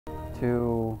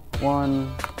2,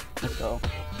 1, let's go.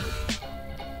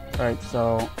 Alright,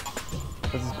 so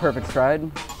this is Perfect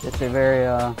Stride. It's a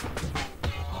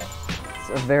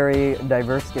very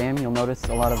diverse game. You'll notice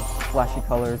a lot of flashy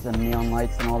colors and neon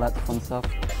lights and all that fun stuff.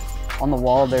 On the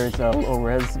wall there's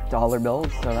low-res dollar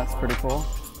bills, so that's pretty cool.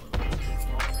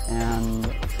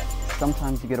 And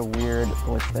sometimes you get a weird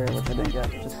glitch there, which I didn't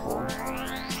get, which is cool.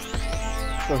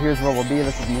 So here's where we'll be.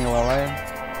 This is Neo LA.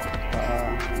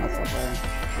 That's up there.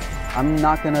 I'm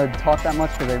not going to talk that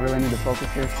much because I really need to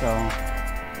focus here, so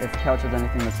if Couch has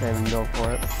anything to say, then go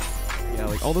for it. Yeah,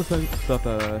 like all the stuff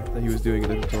that he was doing in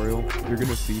the tutorial, you're going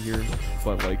to see here,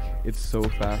 but like it's so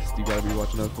fast, you got to be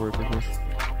watching out for it for sure.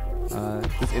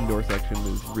 This indoor section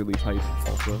is really tight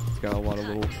also. It's got a lot of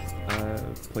little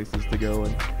places to go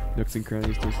and nooks and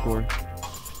crannies to explore.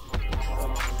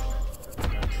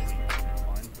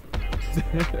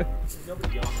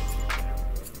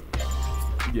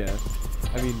 Yeah,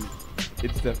 I mean,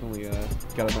 it's definitely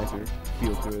got a nicer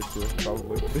feel to it too,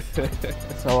 probably.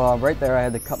 So right there I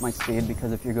had to cut my speed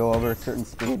because if you go over a certain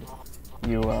speed,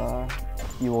 you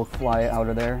will fly out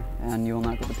of there and you will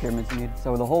not get the pyramids you need.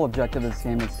 So the whole objective of this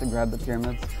game is to grab the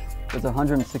pyramids. There's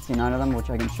 169 of them, which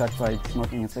I can check by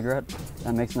smoking a cigarette.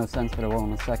 That makes no sense, but it will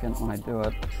in a second when I do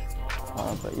it.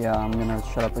 But yeah, I'm gonna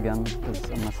shut up again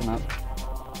because I'm messing up.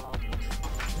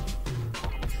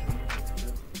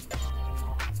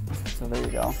 So there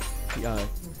you go. Yeah,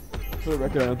 for the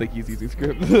record, I don't think he's using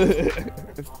script.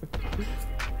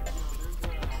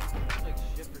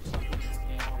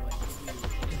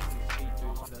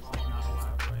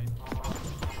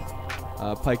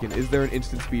 Pykn, is there an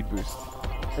instant speed boost?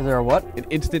 Is there a what? An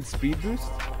instant speed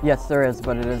boost? Yes, there is,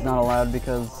 but it is not allowed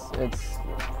because it's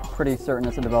pretty certain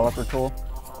it's a developer tool.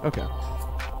 Okay.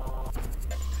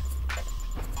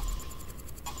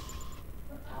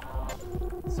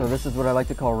 So this is what I like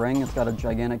to call Ring. It's got a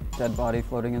gigantic dead body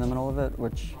floating in the middle of it,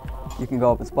 which you can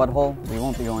go up its butthole. We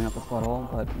won't be going up its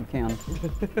butthole, but you can.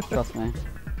 Trust me.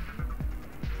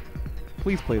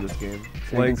 Please play this game.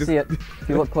 So like, you can see it. If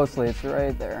you look closely, it's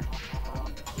right there.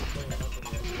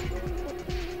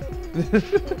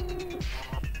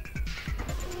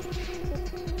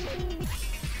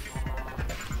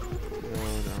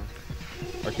 Oh no.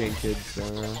 Arcane kids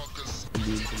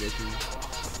immune to making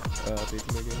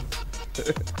games.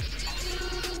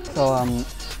 So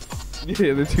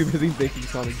yeah, they're too busy making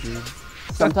Sonic dreams.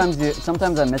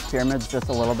 sometimes I miss pyramids just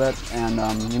a little bit,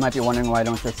 and you might be wondering why I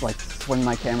don't just like swing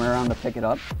my camera around to pick it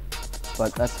up.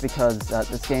 But that's because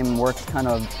this game works kind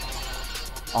of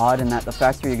odd in that the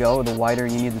faster you go, the wider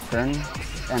you need to turn.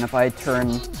 And if I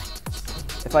turn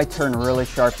really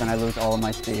sharp, then I lose all of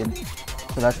my speed.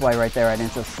 So that's why right there I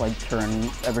didn't just like turn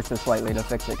ever so slightly to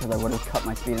fix it, because I would have cut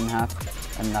my speed in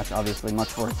half. And that's obviously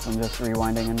much worse than just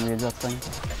rewinding and readjusting.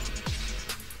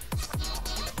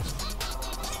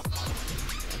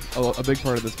 Oh, a big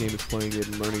part of this game is playing it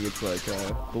and learning its like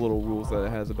the little rules that it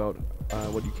has about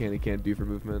what you can and can't do for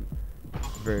movement.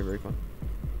 Very, very fun.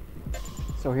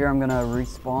 So here I'm gonna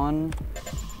respawn.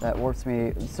 That warps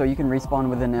me. So you can respawn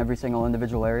within every single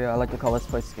individual area. I like to call this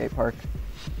place skate park.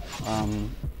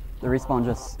 The respawn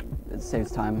it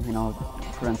saves time. You know,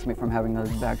 it prevents me from having to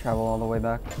back travel all the way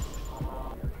back.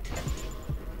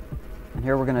 And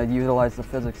here we're gonna utilize the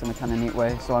physics in a kind of neat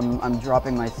way. So I'm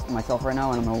dropping myself right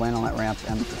now, and I'm gonna land on that ramp.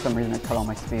 And for some reason, it cut all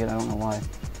my speed. I don't know why.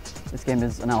 This game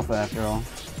is an alpha after all.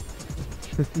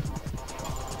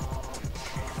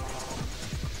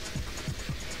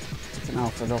 It's an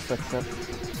alpha. They'll fix it.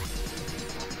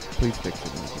 Please fix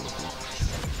it.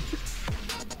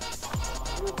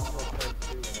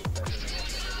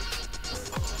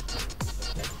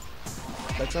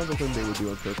 That sounds like something they would do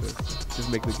on purpose. Just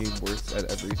make the game worse at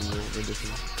every single rendition.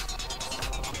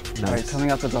 Nice. Alright,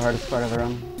 coming up is the hardest part of the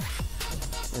run.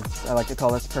 I like to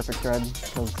call this Perfect Stride,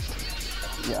 because,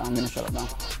 yeah, I'm gonna shut up now.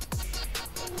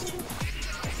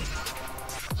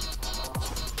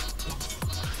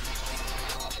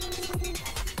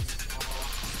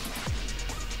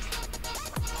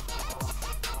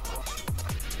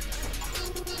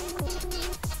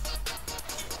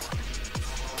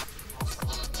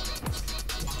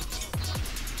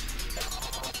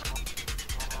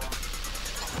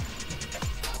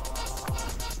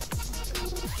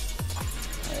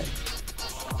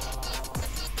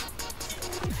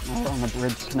 On the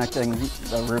bridge connecting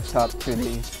the rooftop to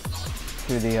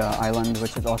the island,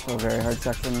 which is also a very hard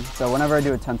section. So whenever I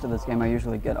do attempts of this game, I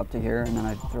usually get up to here and then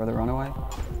I throw the runaway,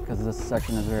 because this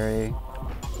section is a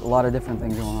lot of different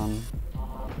things going on.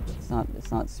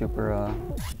 It's not super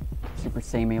super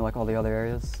samey like all the other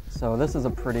areas. So this is a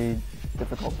pretty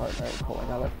difficult part. Alright, cool, I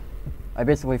got it. I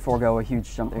basically forego a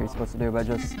huge jump that you're supposed to do by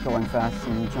just going fast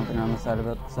and jumping around the side of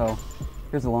it. So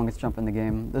here's the longest jump in the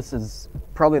game. This is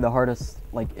probably the hardest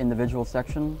like individual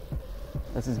section.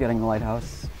 This is getting the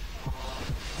lighthouse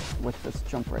with this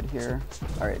jump right here.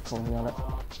 All right, cool, we got it.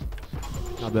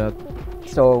 Not bad.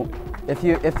 So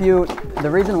the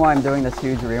reason why I'm doing this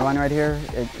huge rewind right here,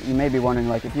 you may be wondering,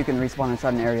 like, if you can respawn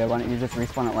inside an area, why don't you just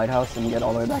respawn at lighthouse and get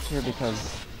all the way back here?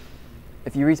 Because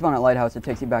if you respawn at lighthouse, it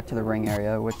takes you back to the ring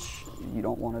area, which you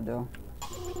don't want to do.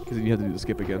 Because then you have to do the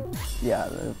skip again. Yeah,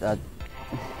 that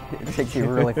it takes you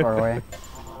really far away.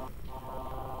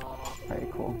 Very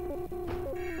cool.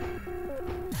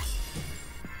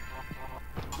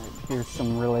 Here's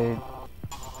some really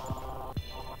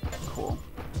cool.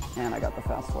 And I got the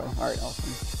fast way. Alright,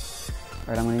 awesome.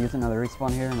 Alright, I'm going to use another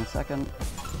respawn here in a second.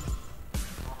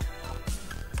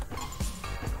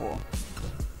 Cool.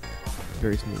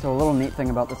 Very smooth. So a little neat thing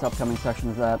about this upcoming section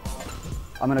is that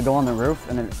I'm going to go on the roof,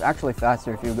 and it's actually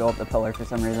faster if you go up the pillar for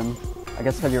some reason. I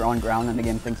guess because you're on ground and the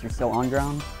game thinks you're still on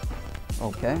ground.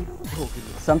 Okay.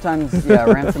 Sometimes, yeah,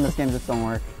 ramps in this game just don't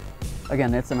work.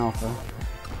 Again, it's an alpha.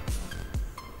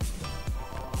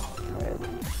 Right.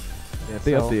 Yeah, if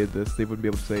they updated this, they wouldn't be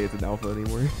able to say it's an alpha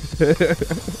anymore.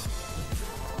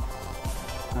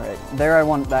 Alright, there I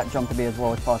want that jump to be as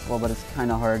low as possible, but it's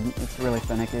kind of hard. It's really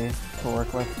finicky to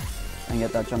work with and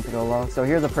get that jump to go low. So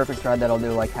here's a perfect stride that I'll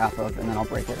do like half of, and then I'll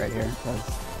break it right here, because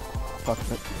fuck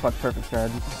perfect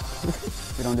stride.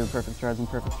 We don't do perfect strides in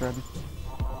perfect stride.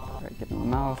 Alright, get in the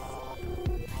mouth.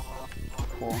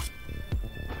 Cool.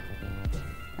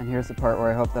 And here's the part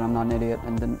where I hope that I'm not an idiot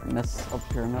and didn't miss a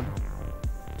pyramid.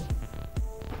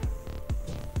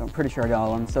 So I'm pretty sure I got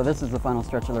all of them. So this is the final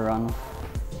stretch of the run.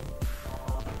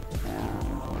 And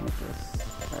I'll make this.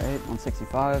 Alright,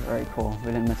 165. Alright, cool.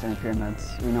 We didn't miss any pyramids.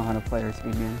 We know how to play our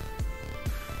speed game.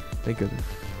 Thank goodness.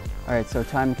 Alright, so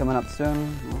time coming up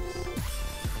soon. Oops.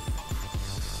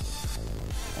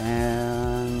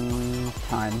 And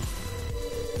time.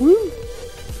 Woo!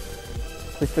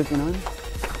 6:59.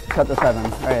 Cut to 7.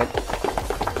 Alright.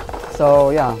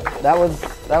 So yeah, that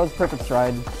was perfect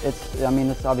stride. I mean,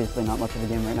 it's obviously not much of a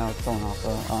game right now. It's still an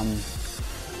alpha.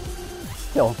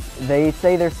 Still, they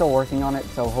say they're still working on it,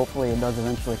 so hopefully it does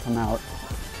eventually come out,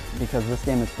 because this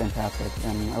game is fantastic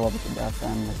and I love it to death.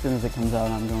 And as soon as it comes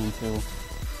out, I'm going to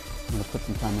put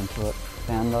some time into it.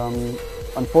 And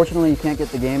unfortunately, you can't get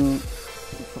the game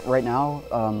right now.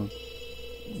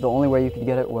 The only way you could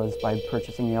get it was by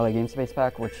purchasing the LA Game Space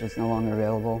pack, which is no longer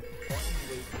available.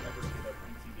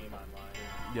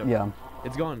 Yep. Yeah.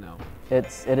 It's gone now. It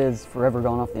is forever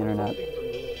gone off the internet.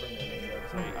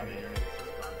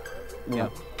 Yeah.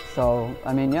 So,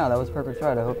 I mean, yeah, that was perfect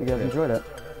stride. I hope you guys enjoyed it.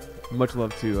 Much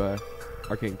love to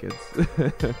Arcane Kids.